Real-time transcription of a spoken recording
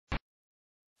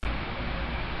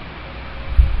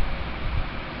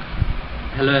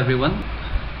Hello everyone.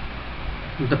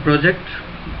 The project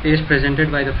is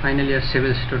presented by the final year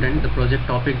civil student. The project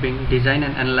topic being design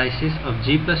and analysis of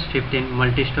g+15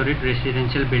 multi-storied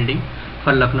residential building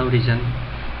for Lucknow region.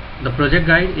 The project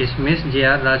guide is Ms.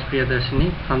 J.R.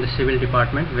 Rajpriyadarshini from the civil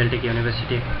department, VELTECH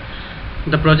University.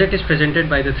 The project is presented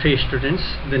by the three students,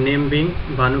 the name being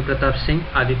Bhanu, pratap, singh,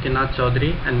 Aditya,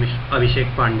 chaudhary and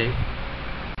Abhishek, Pandey.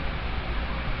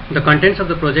 The contents of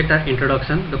the project are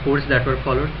introduction, the course that were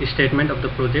followed, statement of the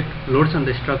project, loads on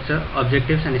the structure,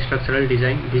 objectives and structural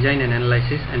design, design and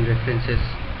analysis and references.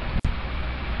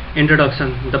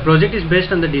 Introduction. The project is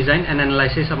based on the design and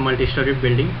analysis of multi-story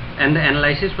building, and the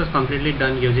analysis was completely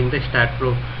done using the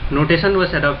StatPro. Notation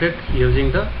was adopted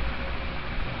using the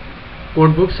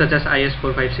code books such as IS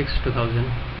 456-2000.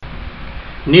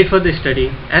 Need for the study.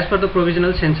 As per the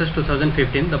provisional census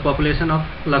 2015, the population of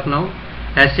Lucknow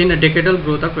has seen a decadal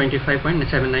growth of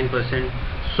 25.79%.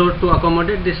 So to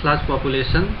accommodate this large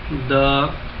population,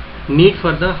 the need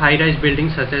for the high-rise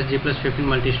buildings such as g+15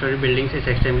 multi-story buildings is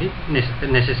extremely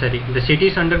necessary. The city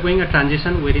is undergoing a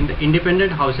transition wherein the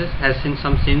independent houses has seen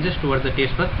some changes towards the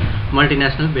taste for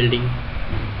multinational building.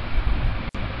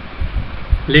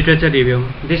 Literature review.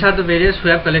 These are the various who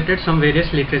have collected some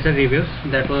various literature reviews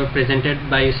that were presented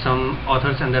by some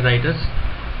authors and the writers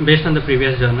based on the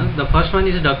previous journal. The first one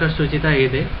is Dr. Suchita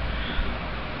Ede,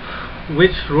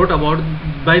 which wrote about,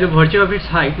 by the virtue of its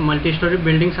height, multi-story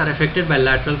buildings are affected by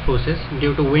lateral forces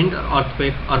due to wind or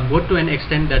earthquake, or both, to an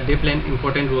extent that they play an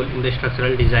important role in the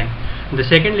structural design. The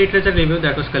second literature review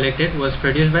that was collected was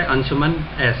produced by Anshuman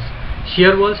S.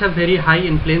 Shear walls have very high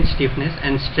in plane stiffness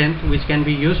and strength, which can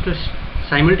be used to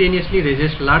simultaneously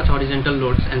resist large horizontal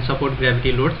loads and support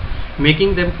gravity loads,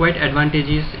 making them quite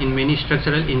advantageous in many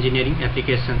structural engineering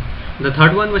applications. The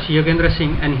third one was Yogendra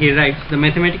Singh, and he writes, the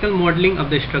mathematical modeling of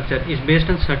the structure is based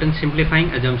on certain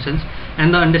simplifying assumptions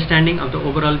and the understanding of the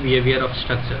overall behavior of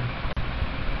structure.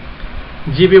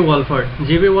 G.B. Walford.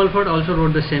 G.B. Walford also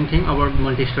wrote the same thing about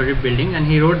multi-story building, and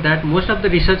he wrote that most of the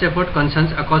research effort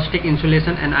concerns acoustic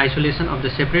insulation and isolation of the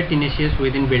separate tenacious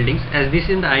within buildings, as this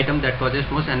is the item that causes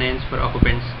most annoyance for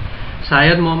occupants.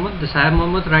 Syed Mohammed. The Syed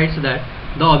Mohammed writes that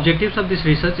the objectives of this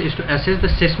research is to assess the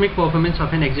seismic performance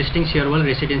of an existing shear wall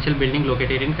residential building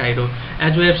located in Cairo.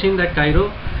 As we have seen that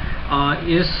Cairo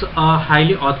is a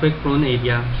highly earthquake prone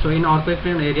area. So in earthquake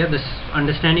prone area, the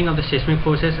understanding of the seismic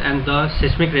forces and the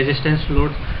seismic resistance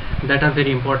loads that are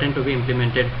very important to be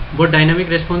implemented. Both dynamic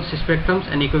response spectrums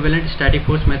and equivalent static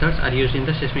force methods are used in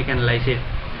the seismic analysis.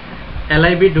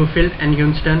 L.I.B. Duffield and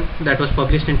Houston, that was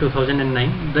published in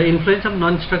 2009. The influence of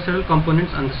non-structural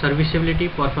components on the serviceability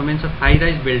performance of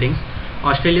high-rise buildings.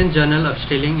 Australian Journal of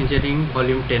Structural Engineering,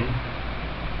 Volume 10.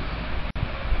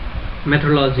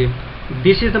 Methodology.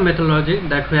 This is the methodology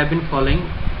that we have been following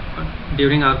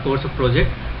during our course of project.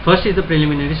 First is the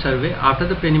preliminary survey. After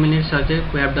the preliminary survey,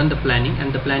 we have done the planning,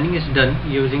 and the planning is done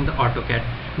using the AutoCAD.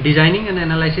 Designing and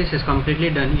analysis is completely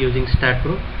done using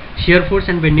StatPro. Shear force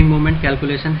and bending moment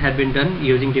calculation have been done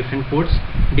using different codes.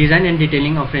 Design and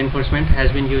detailing of reinforcement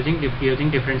has been using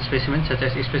different specimens such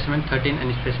as specimen 13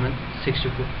 and specimen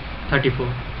 34.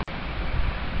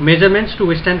 Measurements to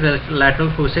withstand lateral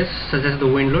forces such as the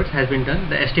wind loads has been done.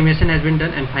 The estimation has been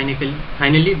done, and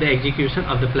finally the execution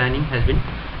of the planning has been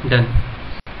done.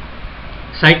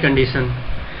 Site condition.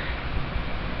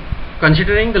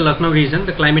 Considering the Lucknow region,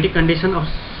 the climatic condition of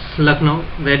Lucknow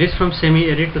varies from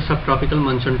semi-arid to subtropical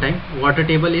monsoon time. Water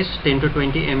table is 10 to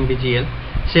 20 MBGL.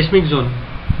 Seismic zone.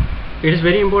 It is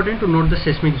very important to note the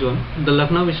seismic zone. The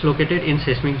Lucknow is located in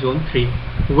seismic zone 3.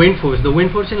 Wind force. The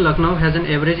wind force in Lucknow has an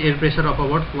average air pressure of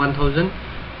about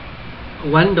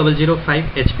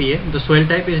 1005 HPA. The soil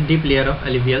type is deep layer of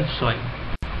alluvial soil.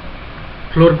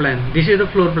 Floor plan. This is the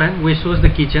floor plan which shows the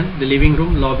kitchen, the living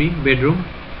room, lobby, bedroom,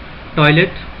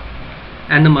 toilet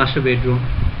and the master bedroom.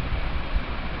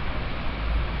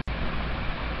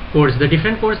 Codes. The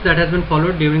different codes that has been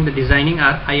followed during the designing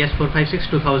are IS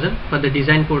 456-2000 for the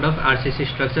design code of RCC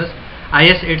structures,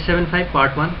 IS 875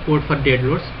 Part 1 code for dead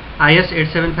loads, IS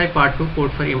 875 Part 2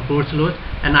 code for enforced loads,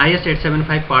 and IS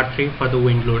 875 Part 3 for the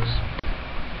wind loads.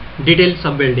 Details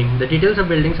of building. The details of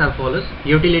buildings are follows.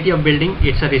 Utility of building,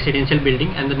 it's a residential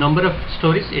building, and the number of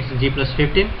stories, it's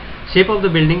g+15. Shape of the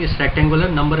building is rectangular.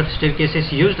 Number of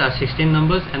staircases used are 16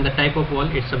 numbers, and the type of wall,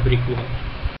 it's a brick wall.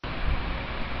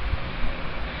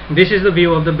 This is the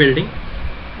view of the building.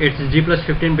 It's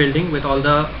g+15 building with all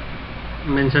the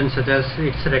mentioned such as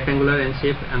it's rectangular in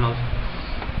shape and also.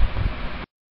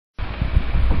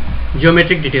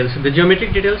 Geometric details. The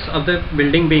geometric details of the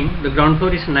building being the ground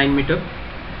floor is 9 meter,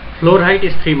 floor height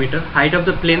is 3 meter, height of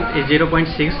the plinth is 0.6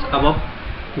 above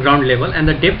ground level, and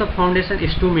the depth of foundation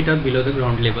is 2 meters below the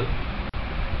ground level.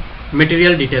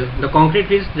 Material detail. The concrete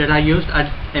wheels that are used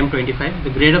are M25. The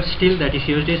grade of steel that is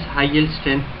used is high yield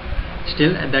strength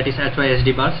steel, that is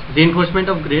HYSD bars. Reinforcement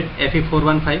of grade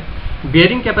Fe415.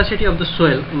 Bearing capacity of the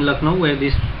soil in Lucknow, where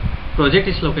this project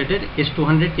is located, is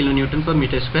 200 kN per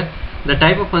meter square. The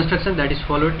type of construction that is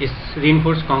followed is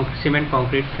reinforced cement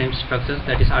concrete frame structures,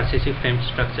 that is RCC frame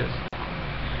structures.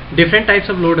 Different types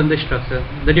of load on the structure.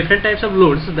 The different types of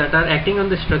loads that are acting on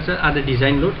the structure are the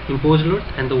design load, imposed loads,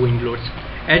 and the wind loads.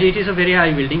 As it is a very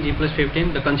high building,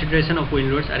 g+15, the consideration of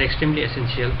wind loads are extremely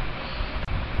essential.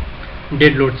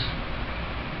 Dead loads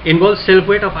involves self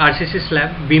weight of RCC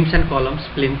slab, beams and columns,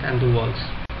 plinth and the walls.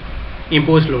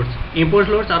 Imposed loads. Imposed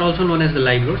loads are also known as the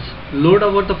live loads. Load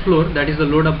over the floor, that is the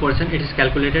load of person, it is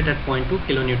calculated at 0.2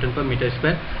 kN per meter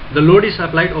square. The load is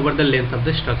applied over the length of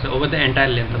the structure, over the entire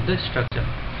length of the structure.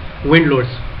 Wind loads.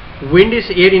 Wind is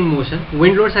air in motion.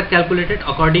 Wind loads are calculated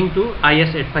according to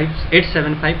IS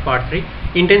 875 part 3.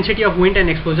 Intensity of wind and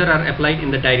exposure are applied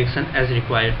in the direction as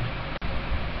required.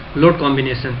 Load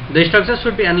combination. The structure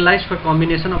should be analyzed for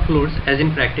combination of loads as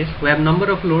in practice, where number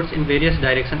of loads in various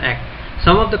direction act.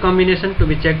 Some of the combination to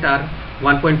be checked are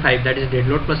 1.5, that is dead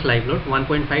load plus live load,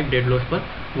 1.5 dead loads per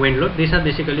wind load. These are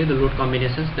basically the load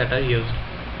combinations that are used.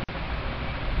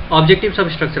 Objectives of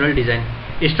structural design.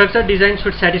 Structure design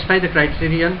should satisfy the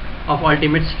criterion of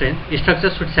ultimate strength.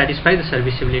 Structure should satisfy the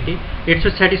serviceability. It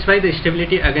should satisfy the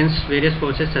stability against various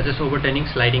forces such as overturning,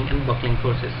 sliding and buckling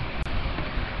forces.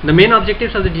 The main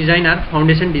objectives of the design are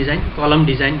foundation design, column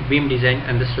design, beam design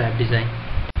and the slab design.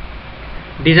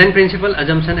 Design principle,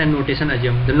 assumption and notation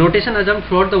assume. The notation assumed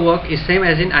throughout the work is same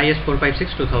as in IS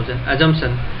 456-2000.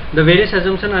 Assumption. The various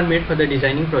assumptions are made for the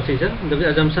designing procedure. The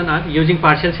assumptions are using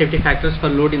partial safety factors for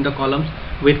load in the columns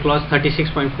with clause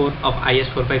 36.4 of IS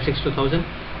 456-2000.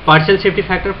 Partial safety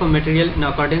factor for material in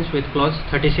accordance with clause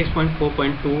 36.4.2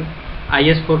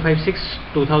 IS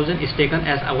 456-2000 is taken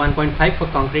as a 1.5 for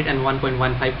concrete and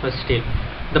 1.15 for steel.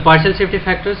 The partial safety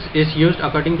factors is used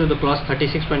according to the clause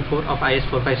 36.4 of IS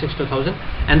 456-2000,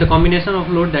 and the combination of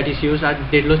load that is used are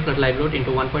dead load plus live load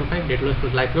into 1.5, dead load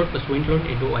plus live load plus wind load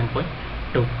into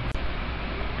 1.2.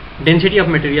 Density of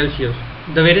materials used.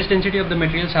 The various density of the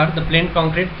materials are: the plain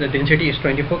concrete, the density is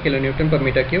 24 kN per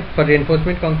meter cube. For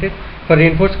reinforcement concrete, for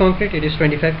reinforced concrete it is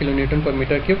 25 kN per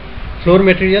meter cube. Floor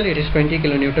material it is 20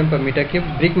 kN per meter cube.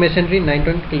 Brick masonry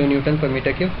 19 kN per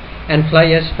meter cube, and fly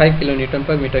ash 5 kN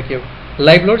per meter cube.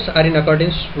 Live loads are in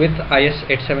accordance with IS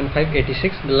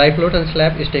 875-86. The live load on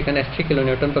slab is taken as 3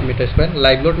 kN per meter square.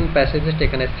 Live load on passage is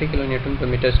taken as 3 kN per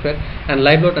meter square, and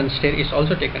live load on stair is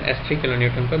also taken as 3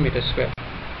 kN per meter square.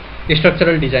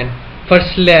 Structural design. For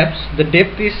slabs, the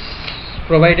depth is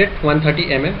provided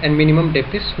 130 mm and minimum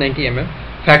depth is 90 mm.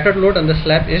 Factored load on the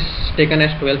slab is taken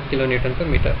as 12 kN per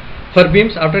meter. For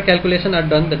beams, after calculation are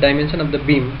done, the dimension of the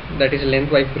beam, that is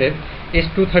lengthwise breadth, is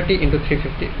 230 into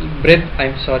 350.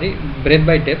 Breadth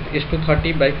by depth is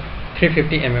 230 by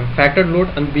 350 mm. Factored load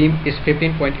on beam is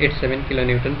 15.87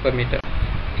 kN per meter.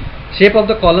 Shape of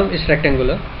the column is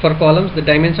rectangular. For columns, the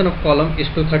dimension of column is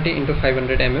 230 into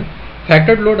 500 mm.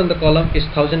 Factored load on the column is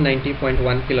 1090.1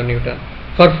 kN.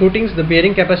 For footings, the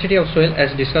bearing capacity of soil,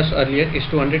 as discussed earlier, is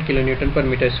 200 kN per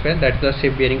meter square. That is the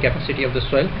shape bearing capacity of the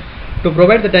soil. To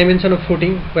provide the dimension of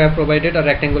footing, we have provided a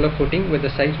rectangular footing with the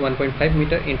size 1.5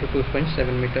 meter into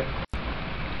 2.7 meter.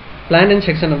 Plan and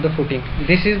section of the footing.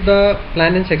 This is the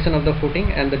plan and section of the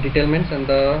footing, and the detailments and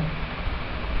the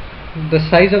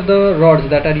size of the rods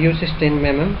that are used is 10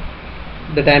 mm.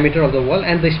 The diameter of the wall,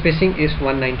 and the spacing is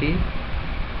 190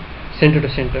 center to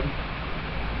center.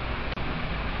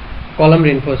 Column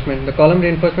reinforcement. The column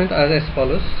reinforcement are as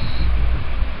follows.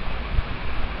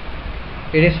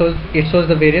 It shows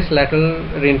the various lateral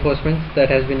reinforcements that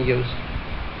has been used.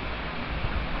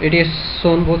 It is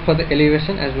shown both for the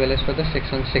elevation as well as for the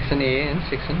section AA and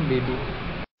section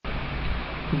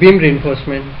BB. Beam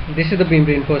reinforcement. This is the beam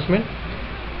reinforcement.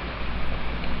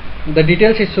 The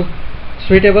details is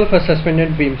suitable for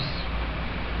suspended beams.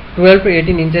 12 to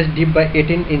 18 inches deep by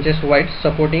 18 inches wide,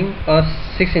 supporting a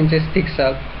 6 inches thick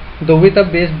slab. The width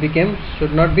of base beam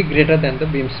should not be greater than the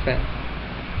beam span.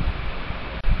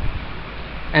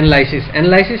 Analysis.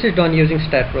 Analysis is done using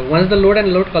StatPro. Once the load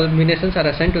and load combinations are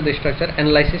assigned to the structure,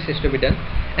 analysis is to be done,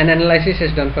 and analysis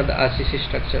is done for the RCC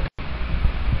structure.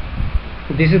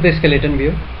 This is the skeleton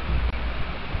view.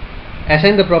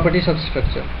 Assign the properties of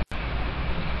structure.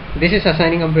 This is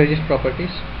assigning of various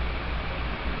properties.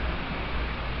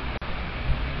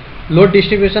 Load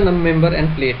distribution on member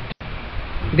and plate.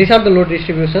 These are the load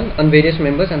distribution on various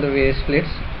members and the various plates.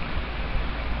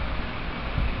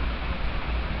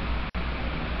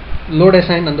 Load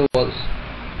assigned on the walls.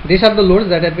 These are the loads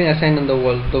that have been assigned on the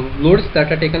wall. The loads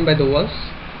that are taken by the walls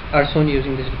are shown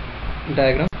using this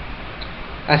diagram.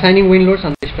 Assigning wind loads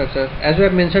on the structure. As we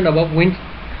have mentioned above, wind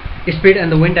speed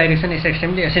and the wind direction is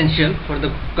extremely essential for the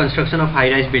construction of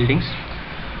high-rise buildings.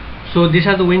 So these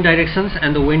are the wind directions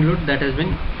and the wind load that has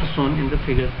been shown in the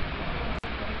figure.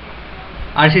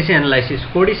 RCC analysis.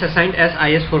 Code is assigned as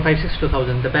IS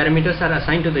 456-2000. The parameters are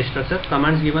assigned to the structure.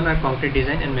 Commands given are concrete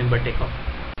design and member takeoff.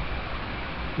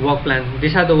 Work plan.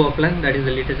 These are the work plan, that is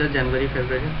the literature January,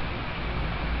 February.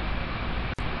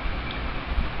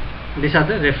 These are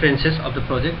the references of the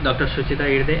project. Dr. Suchita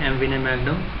Irde, M. Vinay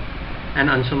Magdam, and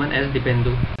Anshuman S.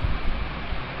 Dipendu.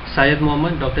 Syed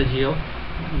Mohammed, Dr. G. of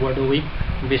Wadowick,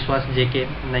 Biswas J.K.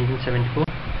 1974.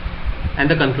 And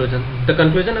the conclusion. The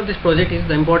conclusion of this project is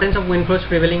the importance of wind force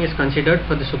prevailing is considered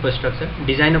for the superstructure.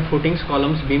 Design of footings,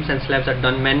 columns, beams and slabs are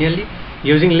done manually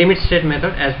using limit state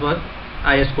method as per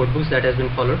IS codebooks that has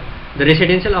been followed. The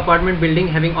residential apartment building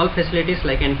having all facilities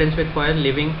like entrance with foyer,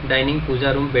 living, dining,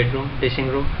 puja room, bedroom, dressing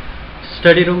room,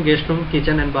 study room, guest room,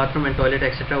 kitchen and bathroom and toilet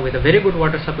etc. with a very good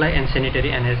water supply and sanitary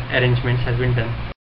arrangements has been done.